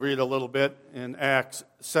Read a little bit in Acts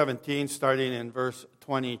 17, starting in verse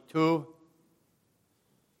 22.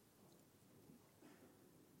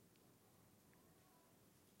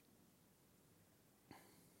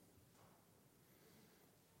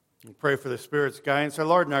 And pray for the Spirit's guidance. Our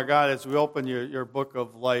Lord and our God, as we open your book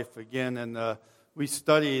of life again, and we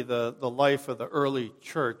study the life of the early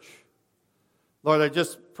church, Lord, I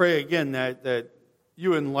just pray again that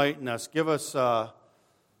you enlighten us. Give us a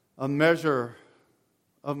measure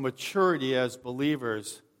of maturity as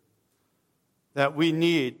believers that we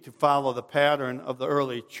need to follow the pattern of the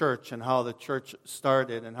early church and how the church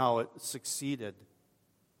started and how it succeeded.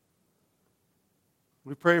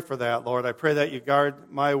 We pray for that, Lord. I pray that you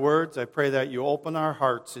guard my words. I pray that you open our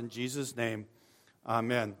hearts in Jesus' name.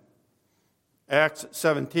 Amen. Acts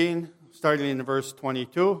 17, starting in verse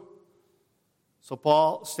 22. So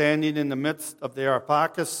Paul, standing in the midst of the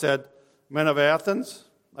Areopagus, said, "Men of Athens,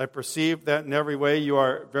 I perceive that in every way you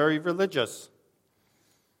are very religious.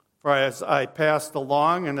 For as I passed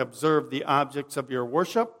along and observed the objects of your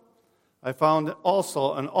worship, I found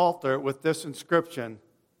also an altar with this inscription,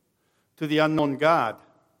 'To the unknown God.'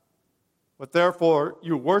 But therefore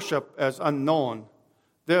you worship as unknown.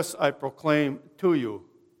 This I proclaim to you.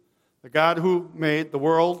 The God who made the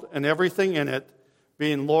world and everything in it,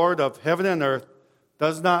 being Lord of heaven and earth,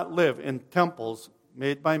 does not live in temples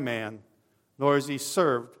made by man, nor is he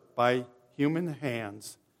served by human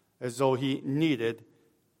hands as though he needed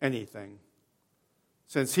anything.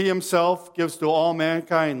 Since he himself gives to all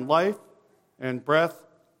mankind life and breath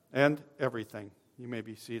and everything." You may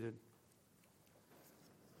be seated.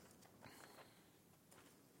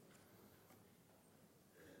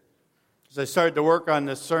 As I started to work on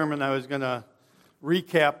this sermon, I was going to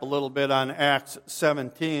recap a little bit on Acts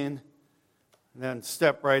 17 and then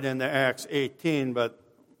step right into Acts 18, but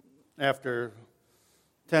after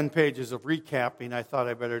 10 pages of recapping, I thought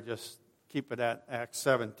I better just keep it at Acts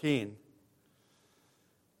 17.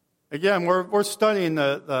 Again, we're studying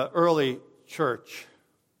the early church.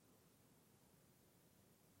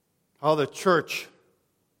 How the church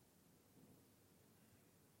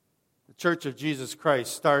of Jesus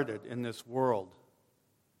Christ started in this world.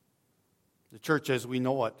 The church as we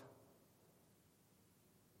know it.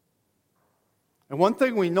 And one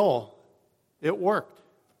thing we know, it worked.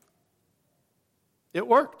 It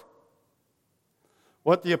worked.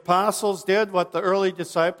 What the apostles did, what the early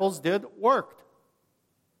disciples did, worked.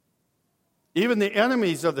 Even the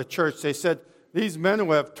enemies of the church, they said, these men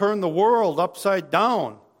who have turned the world upside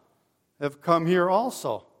down have come here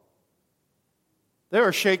also. They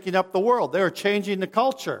were shaking up the world. They were changing the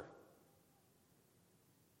culture.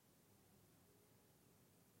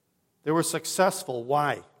 They were successful.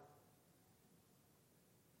 Why?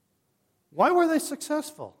 Why were they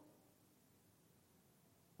successful?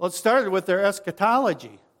 Well, it started with their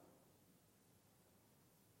eschatology.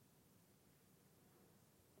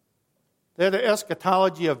 They had an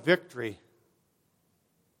eschatology of victory.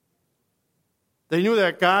 They knew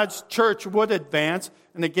that God's church would advance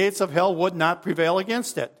and the gates of hell would not prevail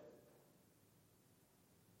against it.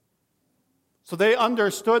 So they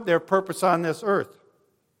understood their purpose on this earth,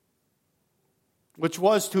 which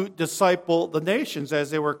was to disciple the nations as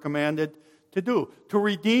they were commanded to do, to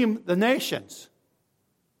redeem the nations,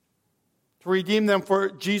 to redeem them for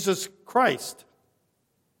Jesus Christ.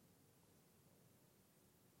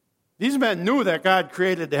 These men knew that God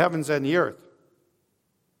created the heavens and the earth.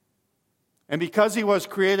 And because he was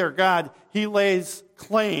Creator God, he lays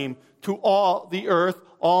claim to all the earth,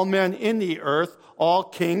 all men in the earth, all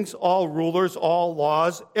kings, all rulers, all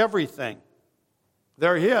laws, everything.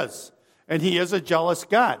 They're his. And he is a jealous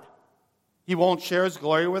God. He won't share his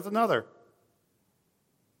glory with another.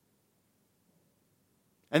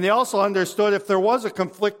 And they also understood if there was a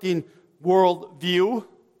conflicting worldview,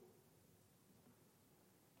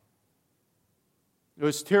 it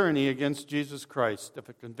was tyranny against Jesus Christ if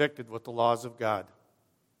it convicted with the laws of God.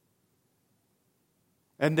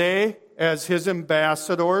 And they, as his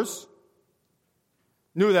ambassadors,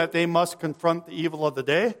 knew that they must confront the evil of the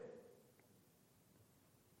day.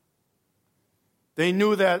 They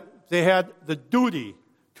knew that they had the duty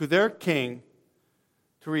to their king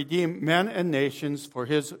to redeem men and nations for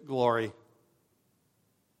his glory.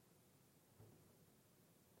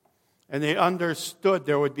 And they understood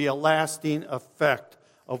there would be a lasting effect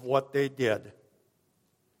of what they did.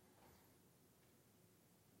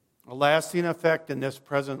 A lasting effect in this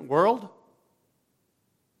present world,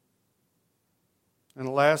 and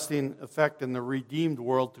a lasting effect in the redeemed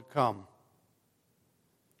world to come.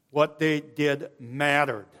 What they did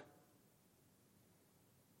mattered.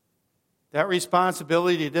 That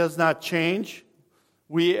responsibility does not change.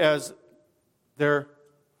 We, as their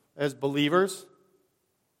as believers.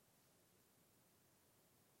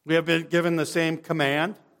 We have been given the same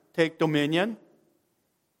command, take dominion.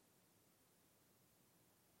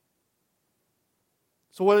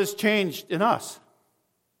 So what has changed in us?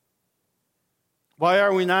 Why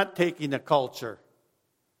are we not taking the culture?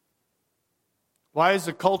 Why is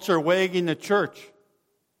the culture wagging the church?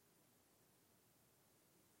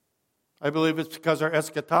 I believe it's because our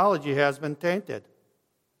eschatology has been tainted.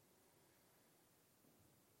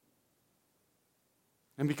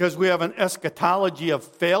 And because we have an eschatology of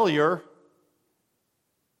failure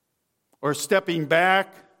or stepping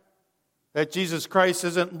back, that Jesus Christ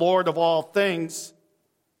isn't Lord of all things,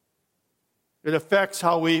 it affects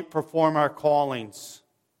how we perform our callings.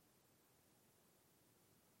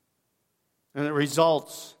 And it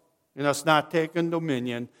results in us not taking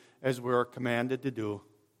dominion as we are commanded to do.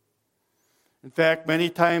 In fact,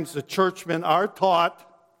 many times the churchmen are taught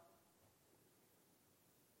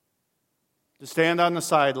to stand on the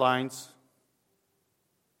sidelines,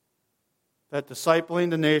 that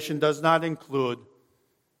discipling the nation does not include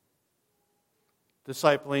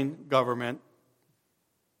discipling government.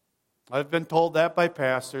 I've been told that by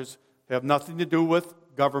pastors. They have nothing to do with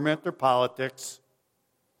government or politics.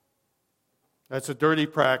 That's a dirty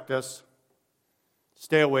practice.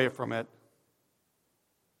 Stay away from it.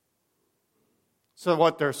 So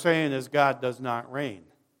what they're saying is God does not reign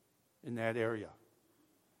in that area.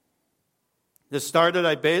 This started,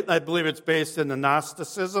 I believe it's based in the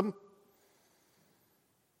Gnosticism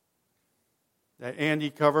that Andy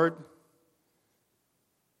covered,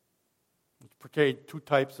 which portrayed two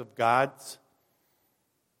types of gods.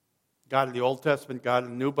 God of the Old Testament, God of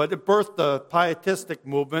the New. But it birthed the pietistic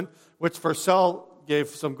movement, which Purcell gave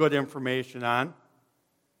some good information on,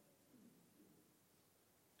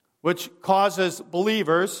 which causes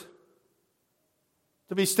believers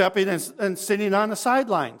to be stepping and sitting on the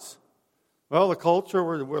sidelines. Well, the culture,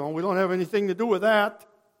 we don't have anything to do with that.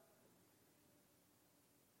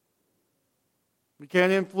 We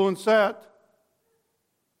can't influence that.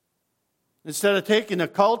 Instead of taking the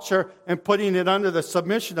culture and putting it under the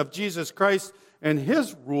submission of Jesus Christ and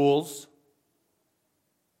His rules,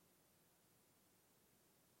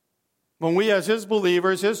 when we as His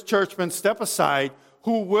believers, His churchmen, step aside,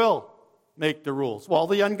 who will make the rules? Well,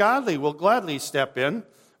 the ungodly will gladly step in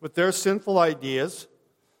with their sinful ideas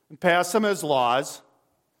and pass them as laws.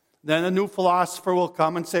 Then a new philosopher will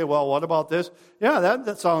come and say, well, what about this? Yeah,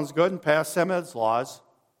 that sounds good, and pass them as laws.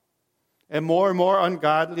 And more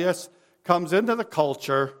ungodliness comes into the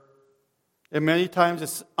culture, and many times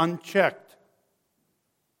it's unchecked.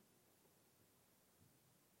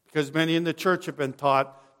 Because many in the church have been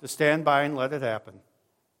taught to stand by and let it happen.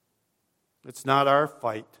 It's not our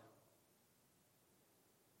fight.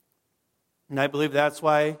 And I believe that's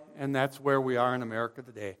why, and that's where we are in America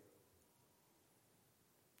today.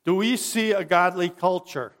 Do we see a godly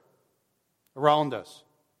culture around us?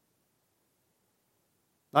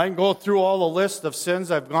 I can go through all the list of sins.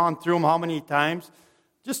 I've gone through them how many times?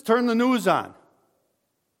 Just turn the news on.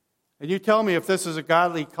 And you tell me if this is a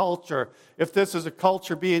godly culture, if this is a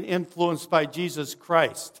culture being influenced by Jesus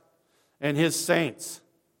Christ and His saints.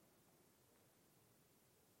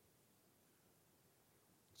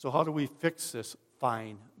 So how do we fix this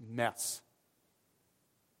fine mess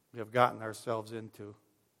we have gotten ourselves into?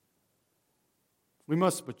 We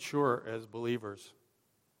must mature as believers.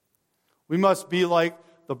 We must be like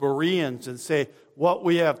the Bereans and say, what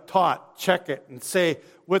we have taught, check it, and say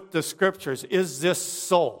with the Scriptures, is this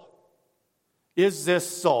so? Is this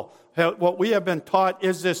so? What we have been taught,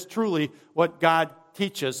 is this truly what God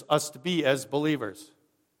teaches us to be as believers?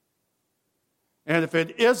 And if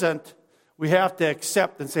it isn't, we have to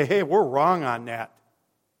accept and say, hey, we're wrong on that.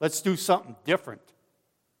 Let's do something different.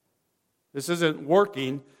 This isn't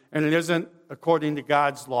working, and it isn't according to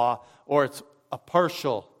God's law, or it's a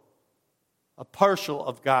partial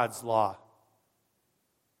of God's law.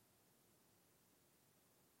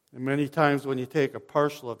 And many times when you take a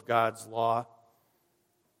partial of God's law,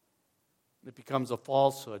 it becomes a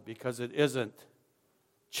falsehood because it isn't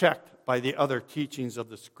checked by the other teachings of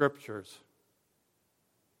the Scriptures.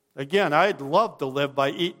 Again, I'd love to live by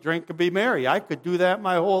eat, drink, and be merry. I could do that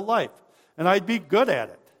my whole life, and I'd be good at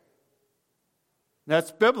it.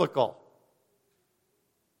 That's biblical.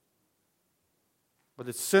 But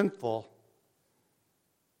it's sinful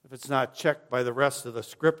if it's not checked by the rest of the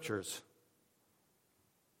Scriptures.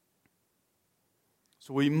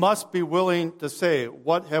 So we must be willing to say,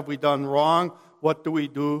 what have we done wrong? What do we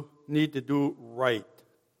need to do right?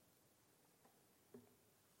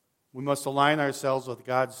 We must align ourselves with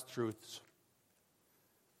God's truths.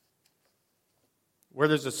 Where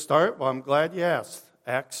does it start? Well, I'm glad you asked.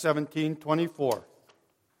 Acts 17:24.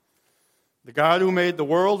 The God who made the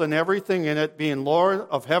world and everything in it, being Lord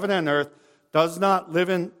of heaven and earth, does not live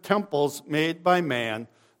in temples made by man,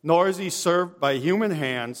 nor is he served by human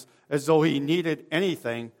hands as though he needed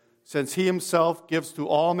anything, since he himself gives to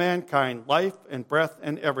all mankind life and breath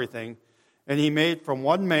and everything. And he made from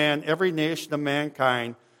one man every nation of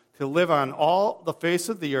mankind to live on all the face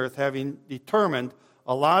of the earth, having determined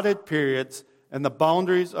allotted periods and the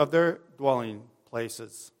boundaries of their dwelling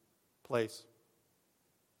places.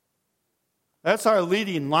 That's our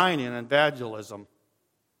leading line in evangelism.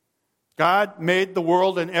 God made the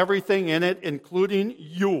world and everything in it, including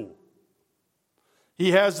you.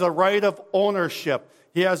 He has the right of ownership.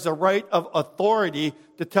 He has the right of authority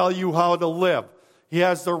to tell you how to live. He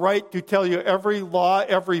has the right to tell you every law,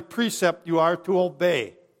 every precept you are to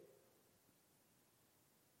obey.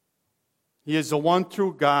 He is the one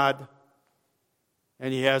true God,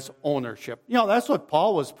 and he has ownership. You know, that's what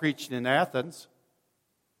Paul was preaching in Athens.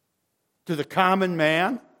 To the common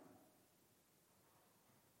man.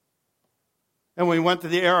 And when we went to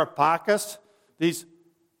the Areopagus, these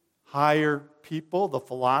higher people, the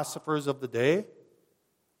philosophers of the day,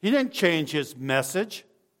 he didn't change his message.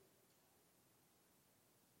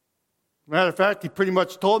 Matter of fact, he pretty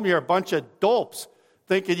much told me you're a bunch of dopes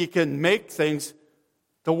thinking you can make things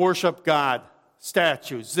to worship God,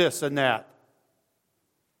 statues, this and that.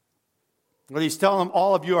 But he's telling them,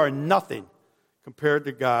 all of you are nothing compared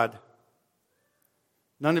to God.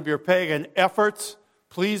 None of your pagan efforts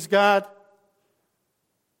please God,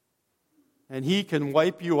 and he can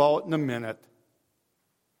wipe you out in a minute.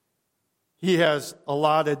 He has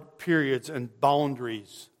allotted periods and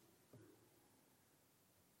boundaries.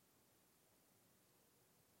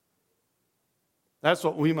 That's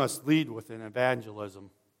what we must lead with in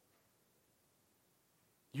evangelism.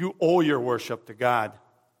 You owe your worship to God.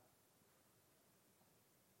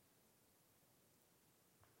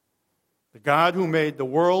 The God who made the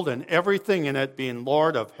world and everything in it, being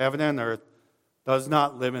Lord of heaven and earth, does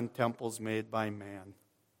not live in temples made by man.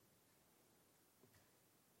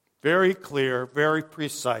 Very clear, very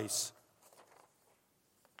precise.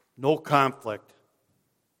 No conflict.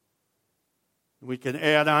 We can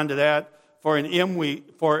add on to that, for in him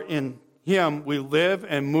we live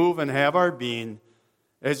and move and have our being,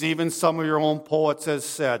 as even some of your own poets have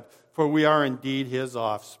said, for we are indeed his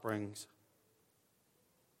offsprings.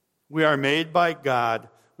 We are made by God.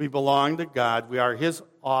 We belong to God. We are his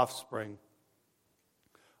offspring.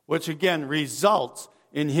 Which again results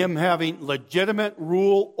in him having legitimate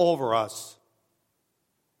rule over us.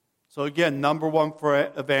 So again, number one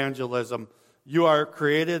for evangelism, you are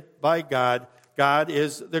created by God. God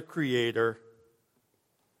is the creator.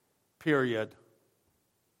 Period.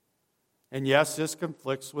 And yes, this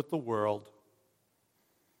conflicts with the world.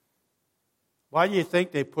 Why do you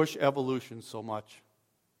think they push evolution so much?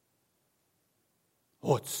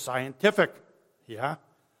 Oh, it's scientific. Yeah?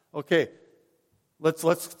 Okay.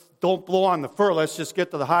 Let's don't blow on the fur. Let's just get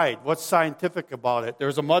to the hide. What's scientific about it?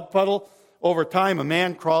 There's a mud puddle. Over time, a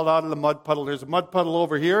man crawled out of the mud puddle. There's a mud puddle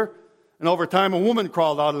over here. And over time, a woman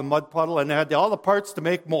crawled out of the mud puddle and had all the parts to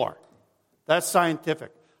make more. That's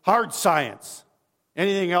scientific. Hard science.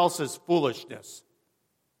 Anything else is foolishness.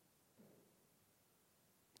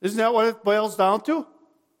 Isn't that what it boils down to?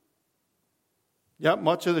 Yeah,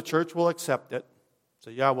 much of the church will accept it.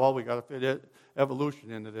 Say, yeah, well, we got to fit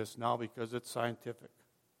evolution into this now because it's scientific.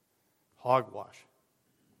 Hogwash.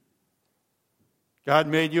 God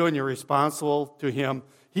made you and you're responsible to him.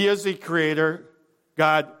 He is the creator,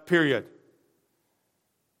 God, period.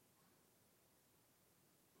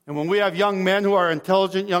 And when we have young men who are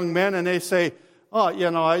intelligent young men and they say, oh,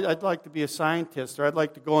 I'd like to be a scientist or I'd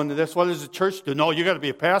like to go into this, what does the church do? No, you got to be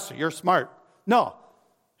a pastor. You're smart. No,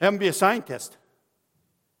 have him be a scientist.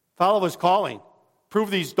 Follow his calling. Prove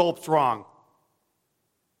these dopes wrong.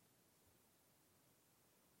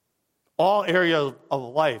 All areas of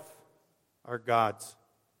life are God's.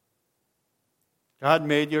 God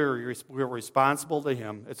made you, we're responsible to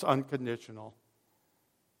him. It's unconditional.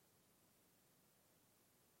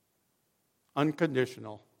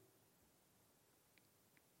 Unconditional.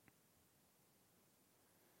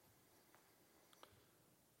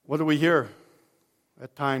 What do we hear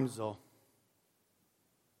at times, though?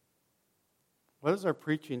 What does our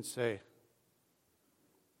preaching say?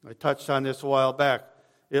 I touched on this a while back.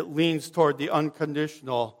 It leans toward the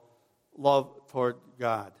unconditional love toward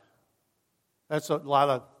God. That's a lot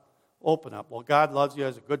of open up. Well, God loves you,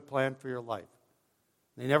 has a good plan for your life.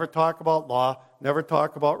 They never talk about law, never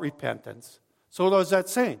talk about repentance. So what is that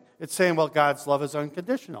saying? It's saying, well, God's love is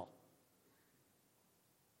unconditional.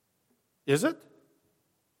 Is it?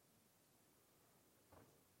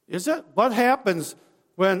 Is it? What happens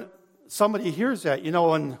when somebody hears that?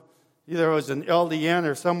 When either it was in LDN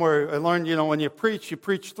or somewhere, I learned, when you preach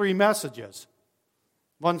 3 messages.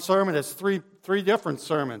 One sermon is three different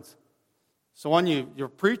sermons. So when you're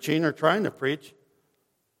preaching or trying to preach,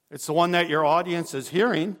 it's the one that your audience is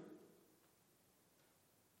hearing.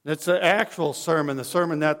 It's the actual sermon, the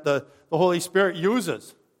sermon that the Holy Spirit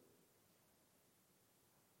uses.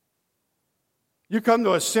 You come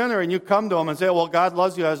to a sinner and you come to him and say, well, God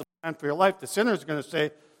loves you, has a plan for your life. The sinner is going to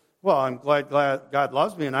say, well, I'm glad God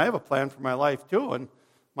loves me and I have a plan for my life too. And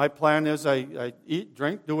my plan is I eat,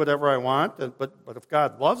 drink, do whatever I want. But if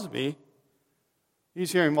God loves me,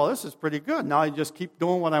 he's hearing, well, this is pretty good. Now I just keep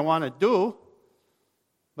doing what I want to do.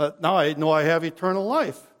 But now I know I have eternal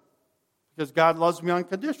life because God loves me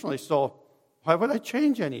unconditionally. So why would I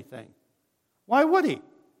change anything? Why would he?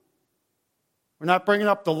 We're not bringing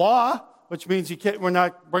up the law, which means we're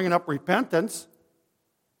not bringing up repentance.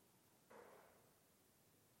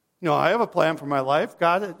 I have a plan for my life.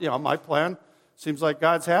 God, my plan seems like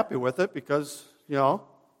God's happy with it because, he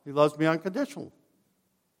loves me unconditionally.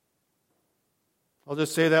 I'll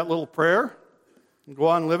just say that little prayer and go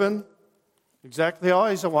on living exactly how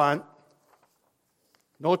I want.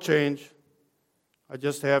 No change. I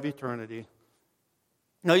just have eternity.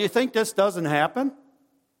 Now, you think this doesn't happen?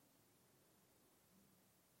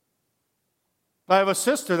 I have a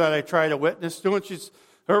sister that I try to witness to, and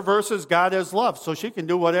her verse is God is love, so she can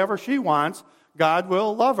do whatever she wants. God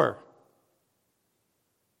will love her.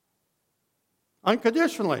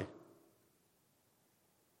 Unconditionally.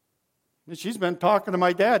 And she's been talking to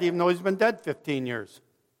my dad, even though he's been dead 15 years.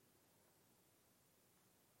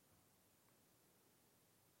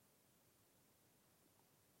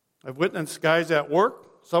 I've witnessed guys at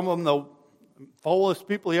work, some of them the fullest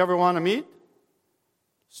people you ever want to meet.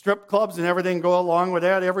 Strip clubs and everything go along with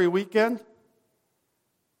that every weekend.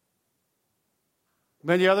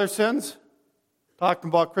 Many other sins. Talking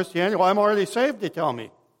about Christianity. Well, I'm already saved, they tell me.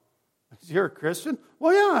 You're a Christian?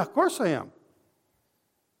 Well, yeah, of course I am.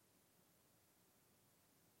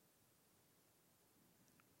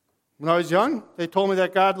 When I was young, they told me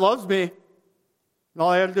that God loves me. And all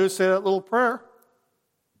I had to do is say that little prayer.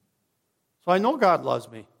 So I know God loves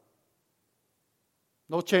me.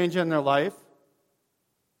 No change in their life.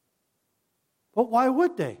 But why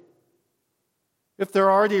would they? If they're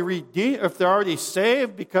already redeemed, if they're already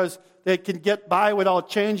saved because they can get by without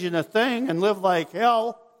changing a thing and live like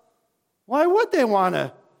hell, why would they want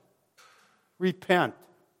to repent?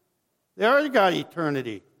 They already got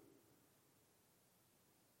eternity.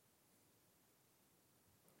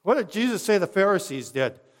 What did Jesus say the Pharisees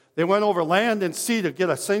did? They went over land and sea to get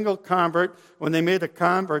a single convert. When they made a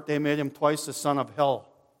convert, they made him twice the son of hell.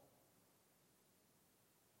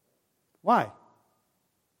 Why?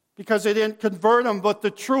 Because they didn't convert him with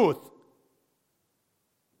the truth.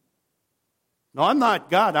 No, I'm not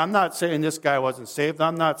God. I'm not saying this guy wasn't saved.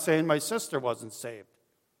 I'm not saying my sister wasn't saved.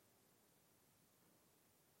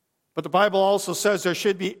 But the Bible also says there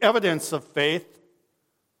should be evidence of faith,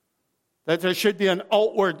 that there should be an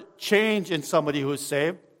outward change in somebody who's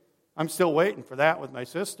saved. I'm still waiting for that with my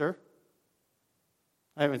sister.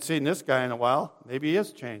 I haven't seen this guy in a while. Maybe he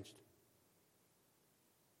is changed.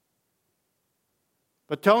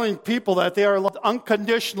 But telling people that they are loved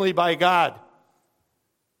unconditionally by God.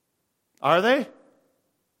 Are they?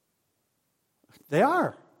 They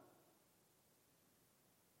are.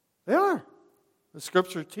 They are. The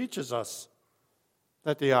Scripture teaches us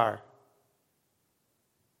that they are.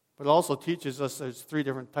 But it also teaches us there's 3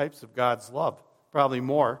 different types of God's love, probably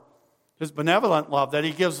more. His benevolent love, that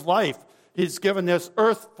he gives life. He's given this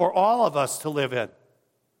earth for all of us to live in.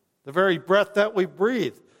 The very breath that we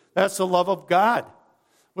breathe. That's the love of God,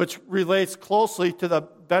 which relates closely to the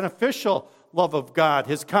beneficial love of God,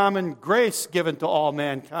 his common grace given to all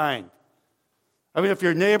mankind. I mean, if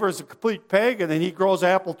your neighbor is a complete pagan and he grows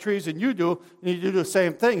apple trees and you do the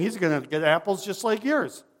same thing, he's going to get apples just like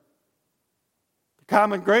yours. The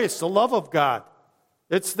common grace, the love of God,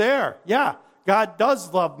 it's there. Yeah, God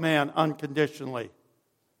does love man unconditionally.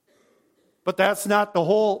 But that's not the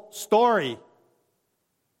whole story.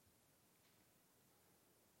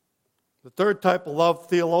 The third type of love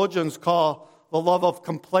theologians call the love of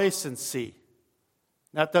complacency.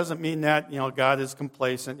 That doesn't mean that, God is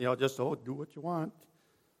complacent, just, do what you want.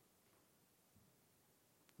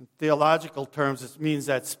 In theological terms, it means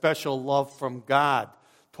that special love from God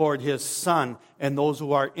toward his Son and those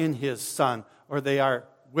who are in his Son, or they are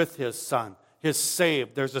with his Son, his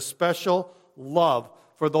saved. There's a special love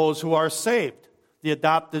for those who are saved, the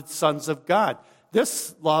adopted sons of God.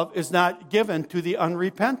 This love is not given to the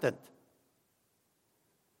unrepentant.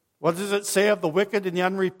 What does it say of the wicked and the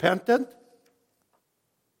unrepentant?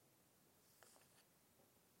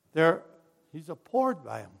 He's abhorred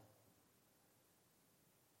by him.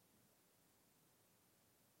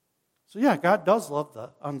 So yeah, God does love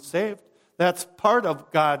the unsaved. That's part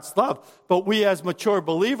of God's love. But we as mature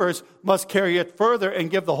believers must carry it further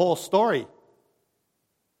and give the whole story.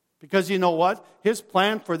 Because you know what? His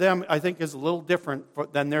plan for them, I think, is a little different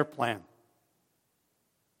than their plan.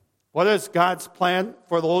 What is God's plan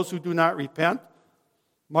for those who do not repent?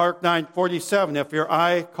 Mark 9:47, if your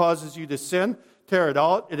eye causes you to sin, tear it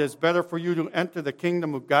out. It is better for you to enter the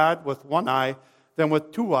kingdom of God with one eye than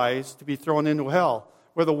with two eyes to be thrown into hell,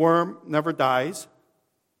 where the worm never dies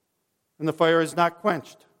and the fire is not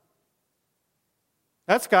quenched.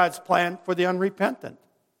 That's God's plan for the unrepentant.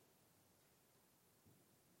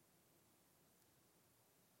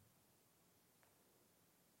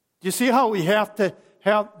 Do you see how we have to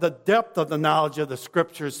have the depth of the knowledge of the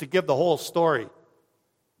Scriptures to give the whole story?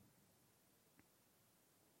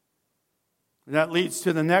 And that leads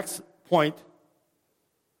to the next point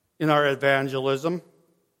in our evangelism.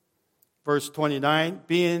 Verse 29,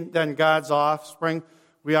 being then God's offspring,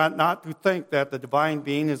 we ought not to think that the divine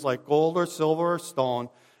being is like gold or silver or stone,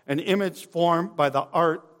 an image formed by the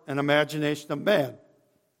art and imagination of man.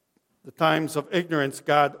 The times of ignorance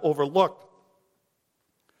God overlooked.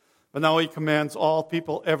 But now he commands all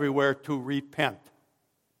people everywhere to repent.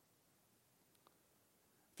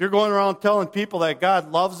 If you're going around telling people that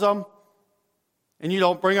God loves them, and you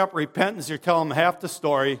don't bring up repentance, you're telling them half the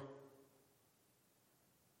story,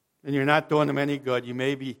 and you're not doing them any good. You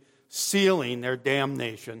may be sealing their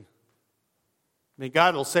damnation. I mean,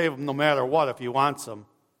 God will save them no matter what if he wants them.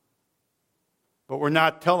 But we're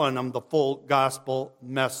not telling them the full gospel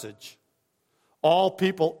message. All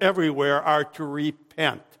people everywhere are to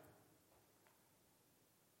repent.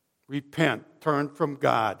 Repent. Turn from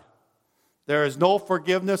God. There is no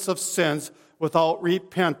forgiveness of sins without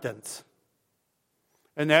repentance.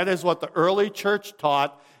 And that is what the early church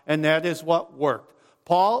taught, and that is what worked.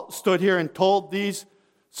 Paul stood here and told these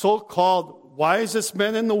so-called wisest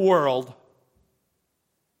men in the world,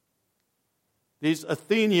 these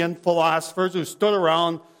Athenian philosophers who stood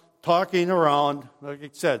around talking around, like I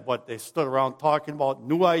said, they stood around talking about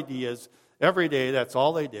new ideas every day. That's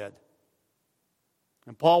all they did.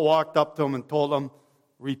 And Paul walked up to them and told them,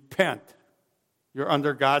 repent. You're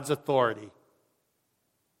under God's authority.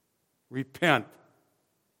 Repent.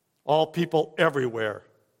 All people everywhere.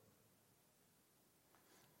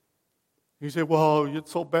 You say, well,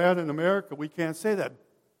 it's so bad in America, we can't say that.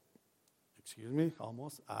 Excuse me,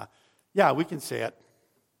 almost. Yeah, we can say it.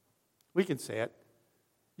 We can say it.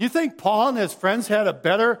 You think Paul and his friends had a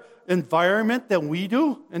better environment than we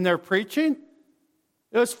do in their preaching?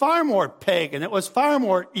 It was far more pagan. It was far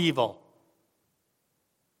more evil.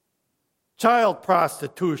 Child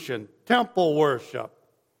prostitution, temple worship,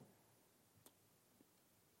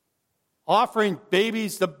 offering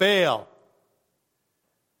babies to Baal.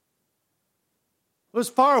 It was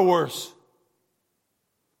far worse.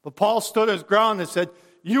 But Paul stood his ground and said,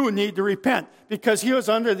 you need to repent, because he was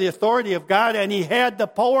under the authority of God and he had the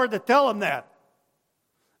power to tell him that.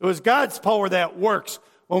 It was God's power that works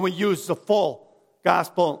when we use the full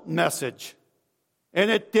gospel message.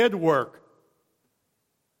 And it did work.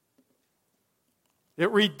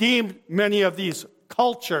 It redeemed many of these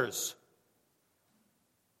cultures.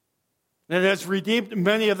 And it has redeemed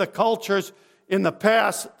many of the cultures in the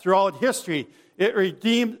past throughout history. It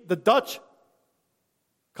redeemed the Dutch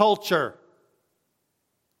culture.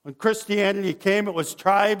 When Christianity came, it was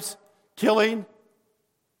tribes, killing,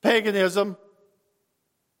 paganism.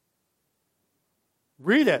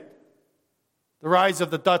 Read it. The rise of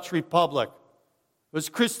the Dutch Republic. It was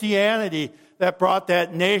Christianity that brought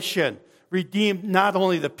that nation, redeemed not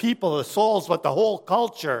only the people, the souls, but the whole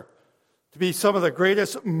culture to be some of the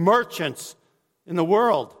greatest merchants in the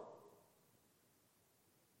world.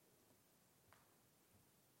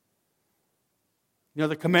 You know,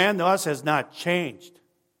 the command to us has not changed.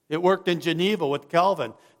 It worked in Geneva with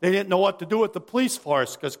Calvin. They didn't know what to do with the police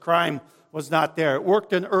force because crime was not there. It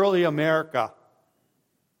worked in early America.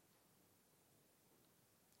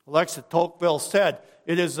 Alexa Tocqueville said,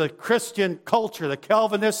 it is the Christian culture, the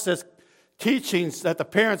Calvinist teachings that the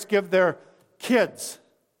parents give their kids,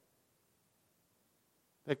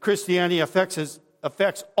 that Christianity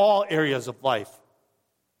affects all areas of life.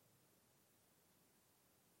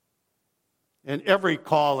 And every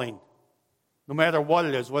calling, no matter what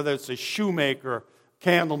it is, whether it's a shoemaker,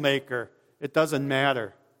 candle maker, it doesn't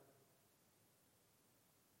matter.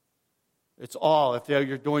 It's all, if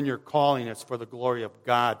you're doing your calling, it's for the glory of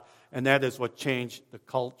God. And that is what changed the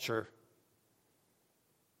culture.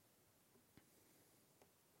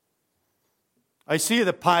 I see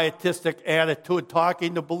the pietistic attitude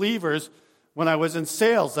talking to believers. When I was in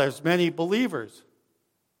sales, there's many believers.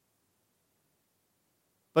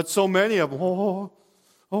 But so many of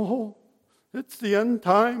them, it's the end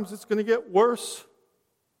times. It's going to get worse.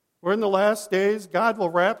 We're in the last days. God will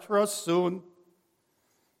rapture us soon.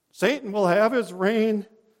 Satan will have his reign.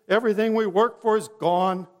 Everything we work for is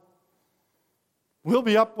gone. We'll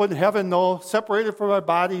be up in heaven, though, separated from our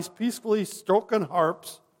bodies, peacefully stroking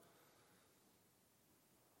harps.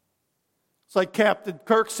 It's like Captain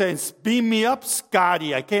Kirk saying, beam me up,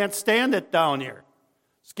 Scotty. I can't stand it down here.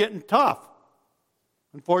 It's getting tough.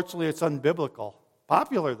 Unfortunately, it's unbiblical.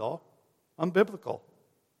 Popular, though. Unbiblical.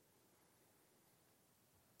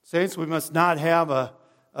 Saints, we must not have a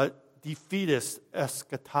defeatist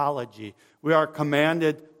eschatology. We are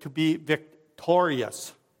commanded to be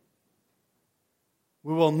victorious.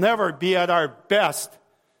 We will never be at our best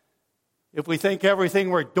if we think everything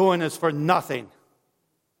we're doing is for nothing.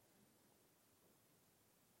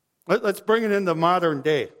 Let's bring it into modern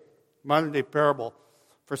day parable.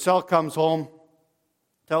 Purcell comes home,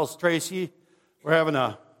 tells Tracy, we're having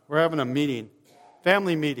a meeting,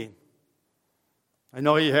 family meeting. I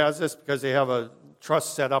know he has this because they have a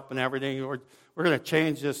trust set up and everything. We're going to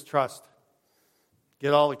change this trust.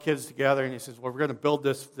 Get all the kids together, and he says, well, we're going to build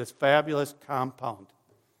this fabulous compound.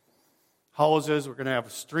 Houses, we're going to have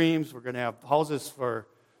streams, we're going to have houses for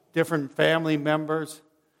different family members.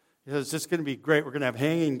 He says, it's going to be great. We're going to have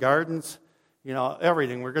hanging gardens,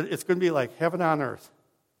 everything. It's going to be like heaven on earth.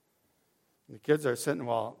 And the kids are sitting,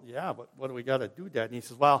 well, yeah, but what do we got to do, Dad? And he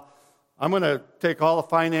says, well, I'm going to take all the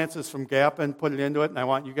finances from GAPA and put it into it, and I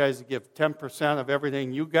want you guys to give 10% of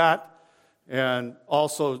everything you got, and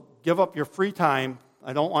also give up your free time.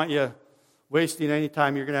 I don't want you wasting any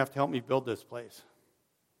time. You're going to have to help me build this place.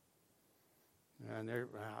 And they're,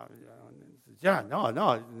 yeah, no.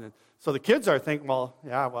 And so the kids are thinking, well,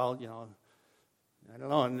 yeah, well, I don't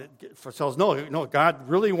know. And for ourselves, no, God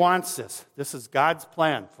really wants this. This is God's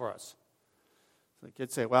plan for us. So the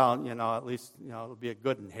kids say, well, at least, it'll be a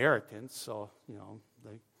good inheritance. So,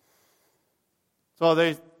 so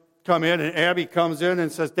they come in, and Abby comes in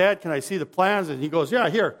and says, Dad, can I see the plans? And he goes, yeah,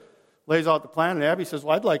 here. Lays out the plan, and Abby says,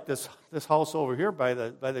 well, I'd like this house over here by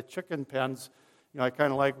the chicken pens. I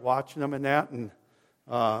kind of like watching them and that. And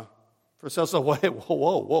Purcell said,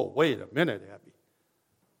 whoa, wait a minute, Abby.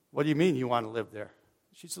 What do you mean you want to live there?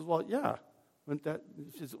 She says, well, yeah.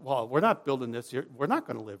 She says, well, we're not building this here. We're not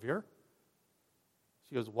going to live here.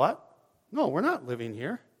 She goes, what? No, we're not living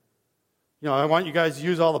here. I want you guys to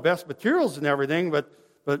use all the best materials and everything,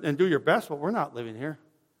 and do your best, but we're not living here.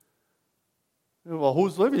 Well,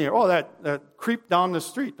 who's living here? Oh, that creep down the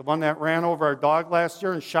street, the one that ran over our dog last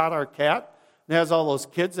year and shot our cat, and has all those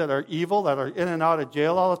kids that are evil, that are in and out of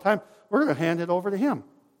jail all the time. We're going to hand it over to him.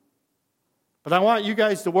 But I want you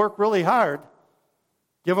guys to work really hard.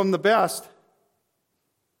 Give them the best.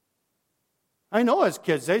 I know as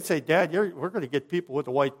kids, they say, Dad, we're going to get people with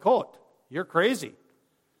a white coat. You're crazy.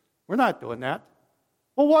 We're not doing that.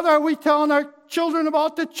 Well, what are we telling our children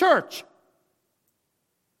about the church?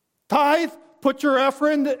 Tithe, put your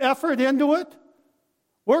effort into it.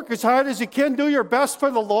 Work as hard as you can, do your best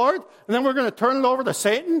for the Lord, and then we're going to turn it over to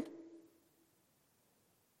Satan?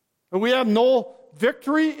 And we have no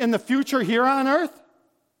victory in the future here on earth?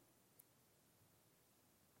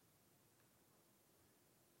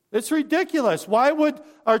 It's ridiculous. Why would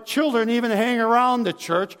our children even hang around the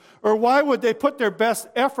church? Or why would they put their best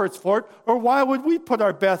efforts for it? Or why would we put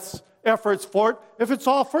our best efforts for it if it's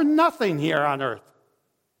all for nothing here on earth?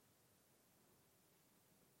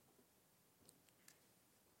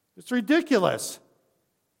 It's ridiculous.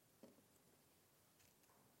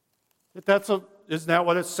 Isn't that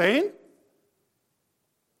what it's saying?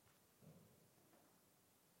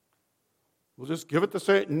 We'll just give it to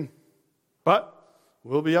Satan. But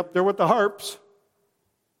we'll be up there with the harps.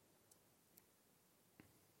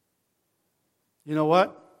 You know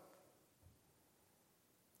what?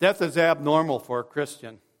 Death is abnormal for a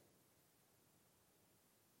Christian.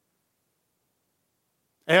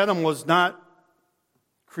 Adam was not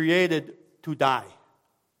created to die.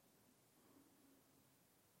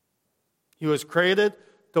 He was created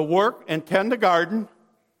to work and tend the garden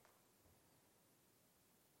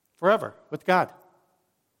forever with God.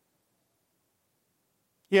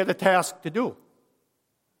 He had a task to do.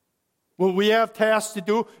 Will we have tasks to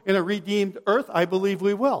do in a redeemed earth? I believe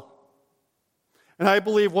we will. And I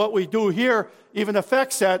believe what we do here even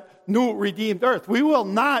affects that new redeemed earth. We will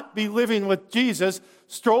not be living with Jesus,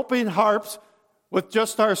 stroking harps with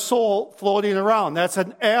just our soul floating around. That's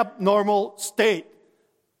an abnormal state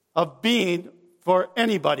of being for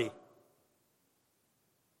anybody.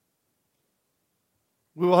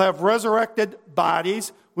 We will have resurrected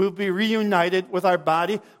bodies. We will be reunited with our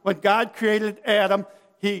body. When God created Adam,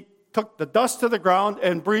 he took the dust of the ground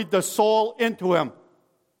and breathed the soul into him.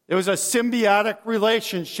 It was a symbiotic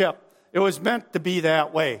relationship. It was meant to be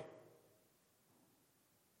that way.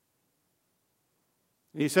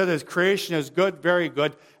 He said his creation is good, very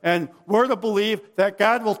good. And we're to believe that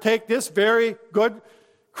God will take this very good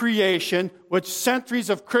creation, which centuries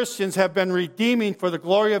of Christians have been redeeming for the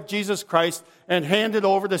glory of Jesus Christ, and hand it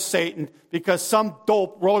over to Satan because some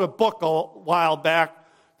dope wrote a book a while back,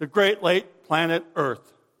 The Great Late Planet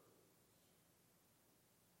Earth.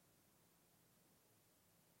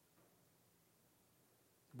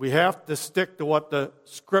 We have to stick to what the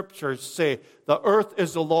scriptures say. The earth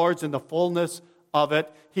is the Lord's and the fullness of it.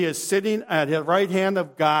 He is sitting at the right hand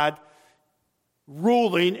of God,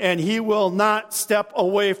 ruling, and he will not step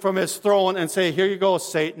away from his throne and say, here you go,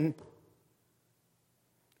 Satan.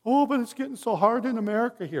 Oh, but it's getting so hard in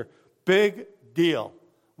America here. Big deal.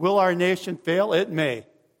 Will our nation fail? It may.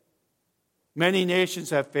 Many nations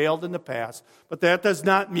have failed in the past, but that does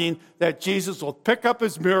not mean that Jesus will pick up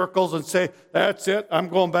his miracles and say, that's it, I'm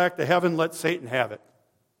going back to heaven, let Satan have it.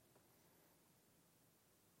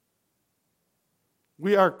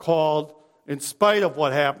 We are called, in spite of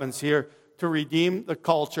what happens here, to redeem the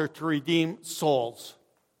culture, to redeem souls.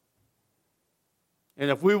 And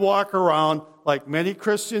if we walk around like many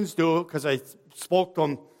Christians do, because I spoke to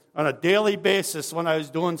them on a daily basis when I was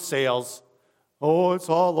doing sales, oh, it's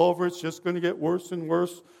all over, it's just going to get worse and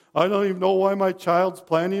worse. I don't even know why my child's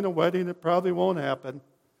planning a wedding, it probably won't happen.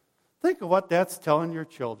 Think of what that's telling your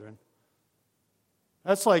children.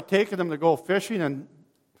 That's like taking them to go fishing and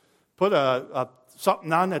put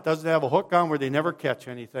something on that doesn't have a hook on where they never catch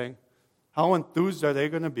anything. How enthused are they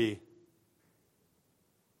going to be?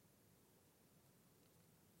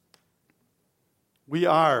 We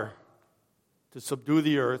are to subdue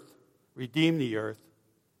the earth, redeem the earth.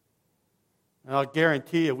 And I'll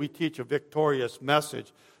guarantee you, we teach a victorious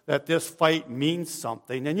message that this fight means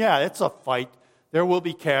something. And yeah, it's a fight. There will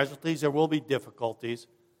be casualties, there will be difficulties.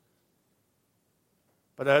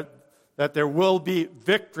 But that there will be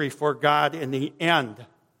victory for God in the end,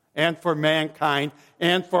 and for mankind,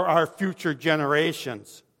 and for our future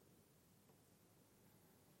generations.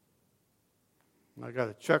 I got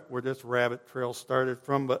to check where this rabbit trail started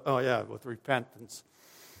from, but oh yeah, with repentance.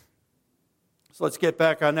 So let's get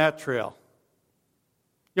back on that trail.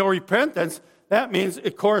 You know, repentance, that means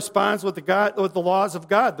it corresponds with the laws of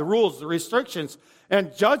God, the rules, the restrictions,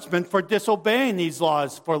 and judgment for disobeying these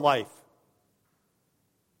laws for life.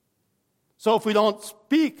 So if we don't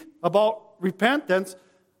speak about repentance,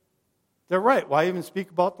 they're right. Why even speak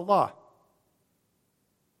about the law?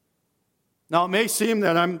 Now, it may seem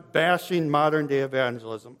that I'm bashing modern-day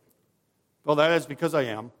evangelism. Well, that is because I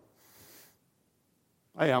am.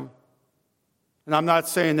 I am. And I'm not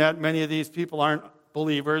saying that many of these people aren't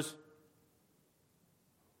believers.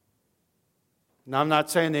 And I'm not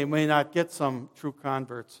saying they may not get some true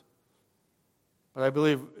converts. But I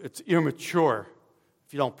believe it's immature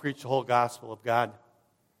if you don't preach the whole gospel of God.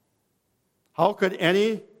 How could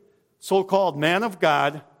any so-called man of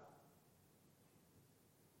God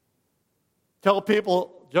tell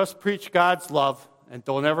people just preach God's love and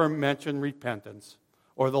don't ever mention repentance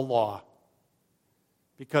or the law?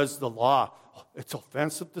 Because the law, it's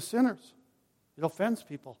offensive to sinners. It offends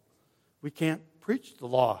people. We can't preach the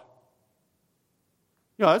law.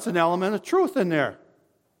 You know, that's an element of truth in there.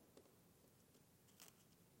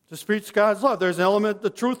 Just preach God's love. There's an element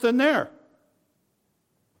of truth in there.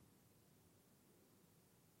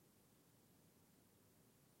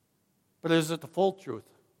 But is it the full truth?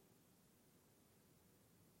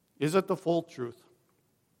 Is it the full truth?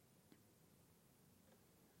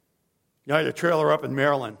 You know, I had a trailer up in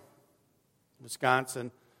Maryland,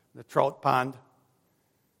 Wisconsin, the trout pond.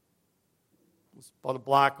 It was about a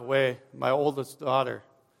block away. My oldest daughter,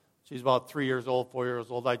 she's about 3 years old, 4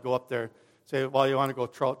 years old. I'd go up there and say, well, you want to go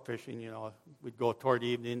trout fishing? You know, we'd go toward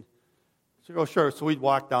evening. She'd go, sure. So we'd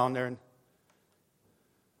walk down there, and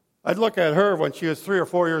I'd look at her when she was 3 or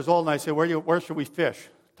 4 years old, and I'd say, where should we fish,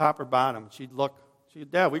 top or bottom? She'd look. She'd,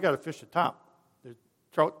 Dad, we got to fish the top. There's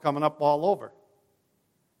trout coming up all over.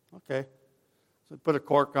 Okay. So I'd put a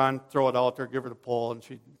cork on, throw it out there, give her the pole, and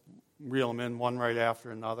she'd reel them in one right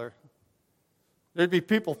after another. There'd be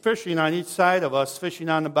people fishing on each side of us, fishing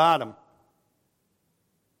on the bottom.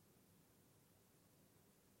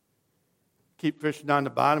 Keep fishing on the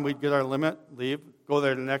bottom. We'd get our limit, leave, go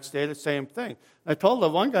there the next day, the same thing. I told the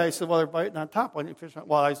one guy, he said, well, they're biting on top. Why didn't you fish on?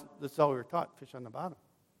 Well, that's all we were taught, fish on the bottom.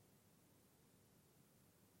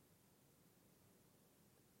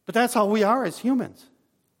 But that's how we are as humans.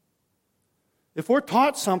 If we're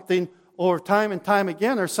taught something over time and time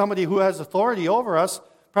again, or somebody who has authority over us,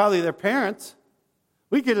 probably their parents,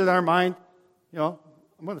 we get in our mind, I'm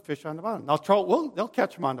going to fish on the bottom. Now, trout, they'll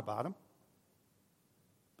catch them on the bottom.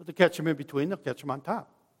 But to catch them in between, they'll catch them on top.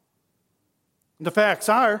 And the fact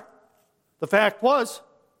was,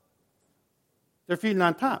 they're feeding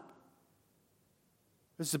on top.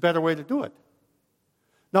 This is a better way to do it.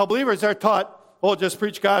 Now, believers are taught, just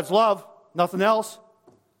preach God's love, nothing else.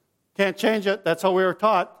 Can't change it. That's how we were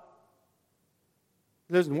taught.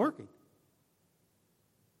 It isn't working.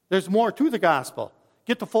 There's more to the gospel.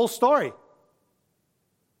 Get the full story.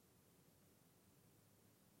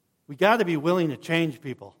 We got to be willing to change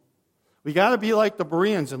people. We got to be like the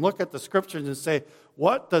Bereans and look at the scriptures and say,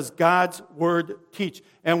 what does God's word teach?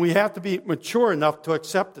 And we have to be mature enough to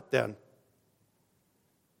accept it then.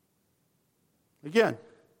 Again,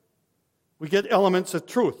 we get elements of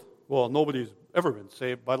truth. Well, nobody's ever been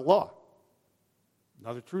saved by the law.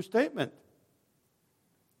 Another true statement.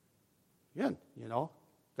 Again,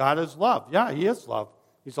 God is love. Yeah, He is love.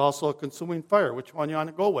 He's also a consuming fire. Which one you want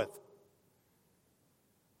to go with?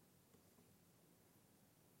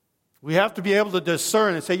 We have to be able to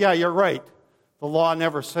discern and say, yeah, you're right. The law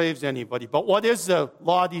never saves anybody. But what is the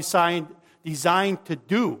law designed to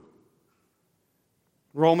do?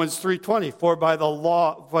 Romans 3:20, for by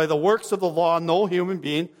the works of the law, no human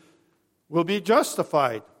being will be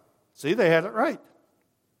justified. See, they had it right.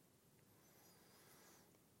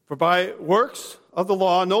 For by works of the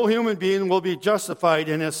law, no human being will be justified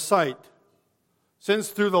in his sight, since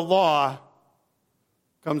through the law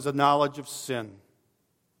comes the knowledge of sin.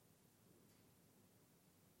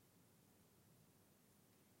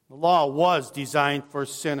 The law was designed for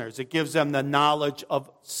sinners. It gives them the knowledge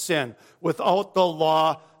of sin. Without the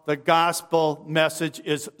law, the gospel message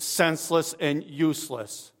is senseless and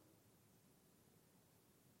useless.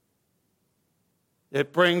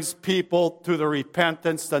 It brings people to the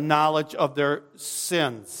repentance, the knowledge of their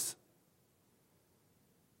sins,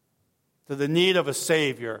 to the need of a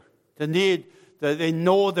Savior, the need that they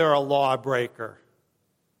know they're a lawbreaker.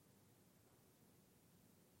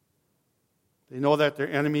 They know that they're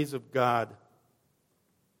enemies of God.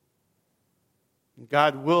 And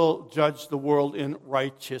God will judge the world in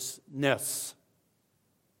righteousness.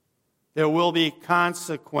 There will be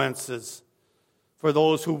consequences for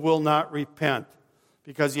those who will not repent,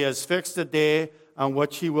 because He has fixed a day on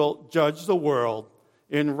which He will judge the world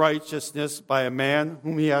in righteousness by a man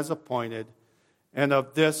whom He has appointed. And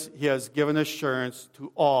of this He has given assurance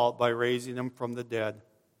to all by raising Him from the dead.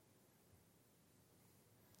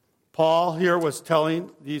 Paul here was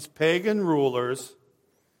telling these pagan rulers,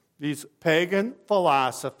 these pagan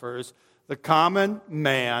philosophers, the common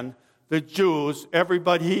man, the Jews,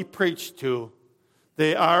 everybody he preached to,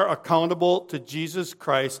 they are accountable to Jesus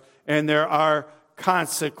Christ, and there are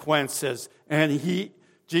consequences. And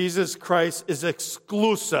Jesus Christ is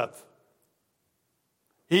exclusive.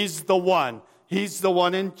 He's the one. He's the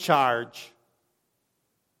one in charge.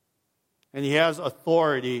 And He has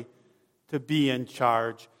authority to be in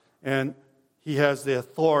charge. And He has the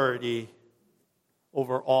authority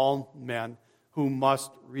over all men who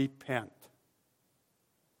must repent.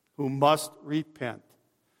 Who must repent.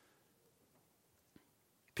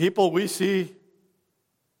 People, we see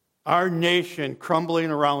our nation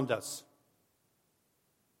crumbling around us.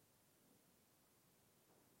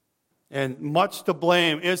 And much to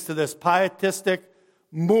blame is to this pietistic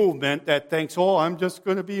movement that thinks, I'm just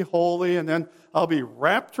going to be holy, and then I'll be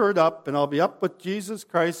raptured up, and I'll be up with Jesus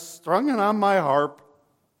Christ, strung on my harp.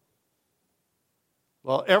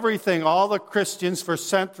 Well, everything all the Christians for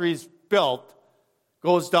centuries built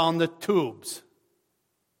goes down the tubes.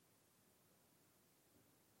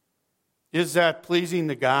 Is that pleasing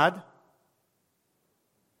to God?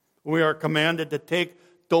 We are commanded to take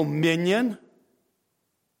dominion.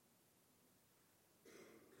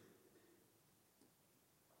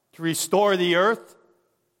 To restore the earth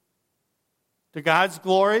to God's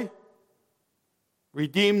glory,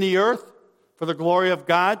 redeem the earth for the glory of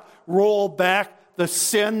God, roll back the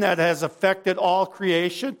sin that has affected all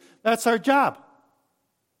creation. That's our job.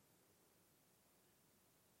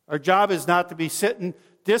 Our job is not to be sitting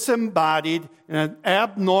disembodied in an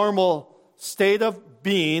abnormal state of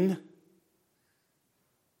being,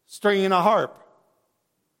 stringing a harp.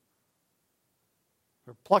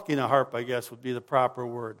 Or plucking a harp, I guess, would be the proper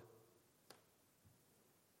word.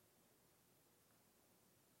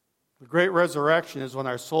 The great resurrection is when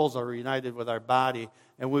our souls are reunited with our body,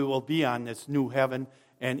 and we will be on this new heaven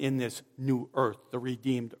and in this new earth, the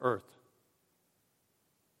redeemed earth.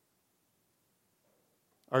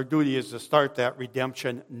 Our duty is to start that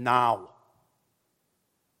redemption now.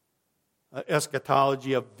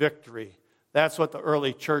 eschatology of victory. That's what the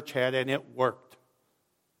early church had, and it worked.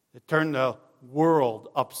 It turned the world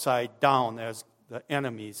upside down, as the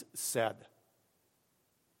enemies said.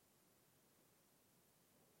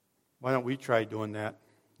 Why don't we try doing that?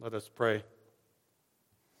 Let us pray.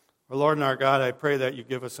 Our Lord and our God, I pray that you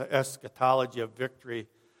give us an eschatology of victory,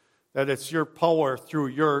 that it's your power through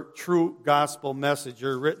your true gospel message,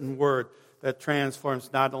 your written word, that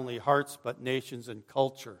transforms not only hearts but nations and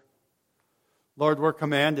culture. Lord, we're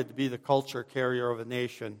commanded to be the culture carrier of a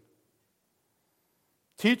nation.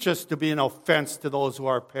 Teach us to be an offense to those who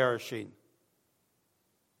are perishing.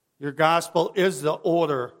 Your gospel is the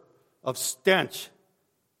odor of stench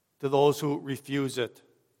to those who refuse it.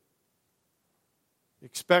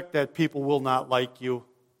 Expect that people will not like you,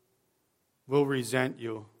 will resent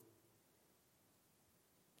you.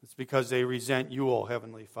 It's because they resent you, O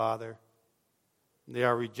Heavenly Father. They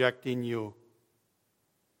are rejecting you.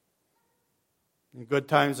 In good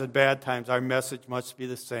times and bad times, our message must be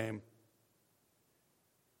the same.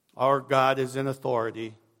 Our God is in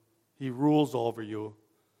authority. He rules over you.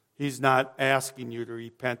 He's not asking you to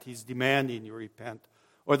repent. He's demanding you repent,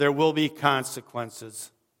 or there will be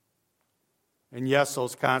consequences. And yes,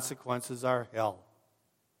 those consequences are hell.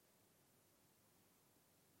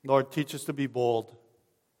 Lord, teach us to be bold,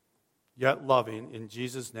 yet loving. In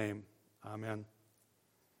Jesus' name, amen.